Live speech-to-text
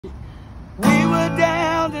We were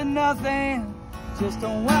down to nothing, just a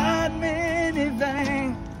white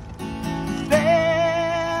minivan.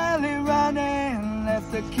 Barely running,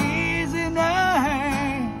 left the keys in her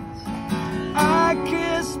hands. I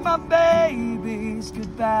kissed my babies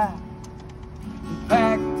goodbye and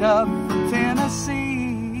packed up for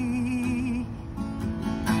Tennessee.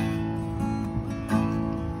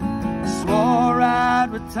 Swore I'd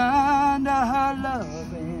return to her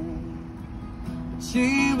loving, but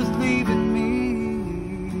she was leaving me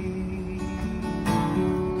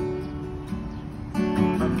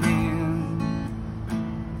again.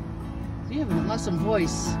 You have an awesome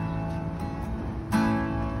voice.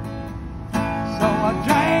 So I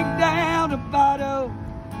drank down a bottle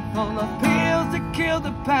full of pills to kill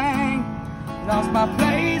the pain. Lost my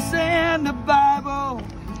place in the Bible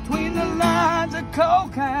between the lines of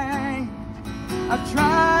cocaine. I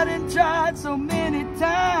tried and tried so many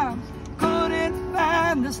times, couldn't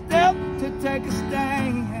find the step to take a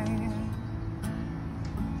stand.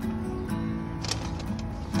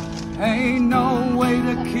 Ain't no way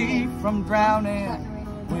to keep from drowning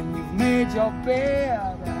when you've made your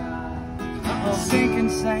bed of sinking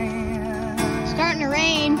sand. Starting to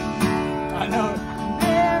rain. I know.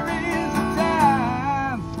 There is a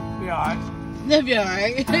time, be alright, That'll be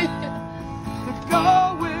alright. to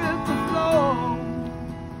go with the flow,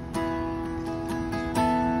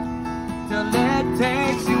 till it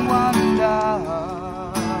takes you under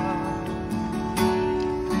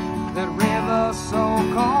that river so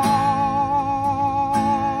cold.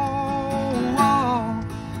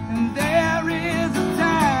 And there is a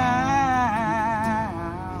time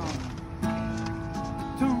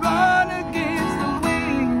to run against the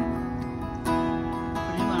wind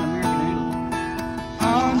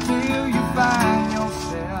until you find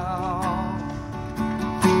yourself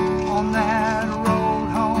on that road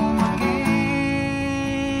home again.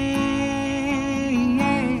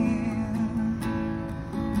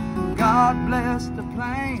 God bless the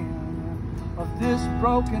plan of this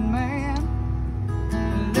broken man,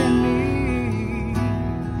 and lend me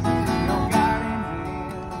your guiding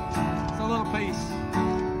hand. It's a little piece.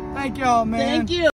 Thank y'all, man. Thank you.